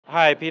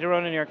Hi, Peter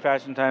Rohn, New York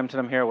Fashion Times, and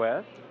I'm here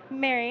with.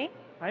 Mary.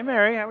 Hi,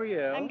 Mary. How are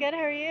you? I'm good.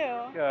 How are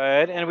you?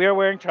 Good. And we are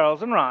wearing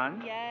Charles and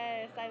Ron.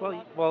 Yes, I Well,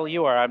 love well,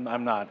 you are. I'm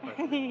not.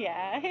 it.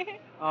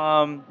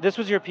 Yeah. This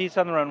was your piece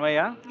on the runway,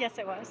 yeah? Yes,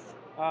 it was.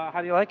 How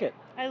do you like it?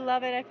 I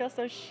love it. I feel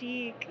so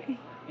chic.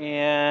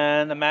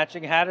 And the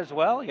matching hat as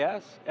well,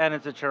 yes. And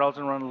it's a Charles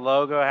and Ron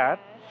logo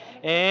hat.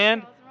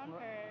 And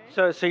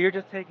so you're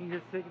just taking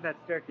that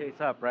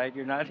staircase up, right?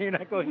 You're not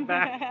going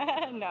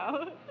back.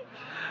 No.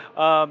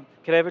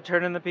 Can I have a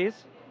turn in the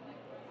piece?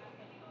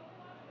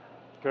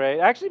 Great.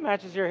 Actually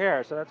matches your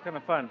hair, so that's kind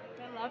of fun.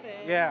 I love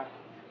it. Yeah.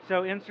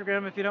 So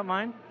Instagram, if you don't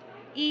mind.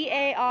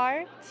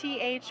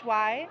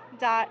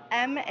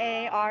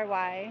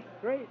 EARTHY.MARY.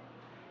 Great.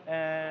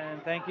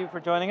 And thank you for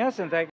joining us, and thank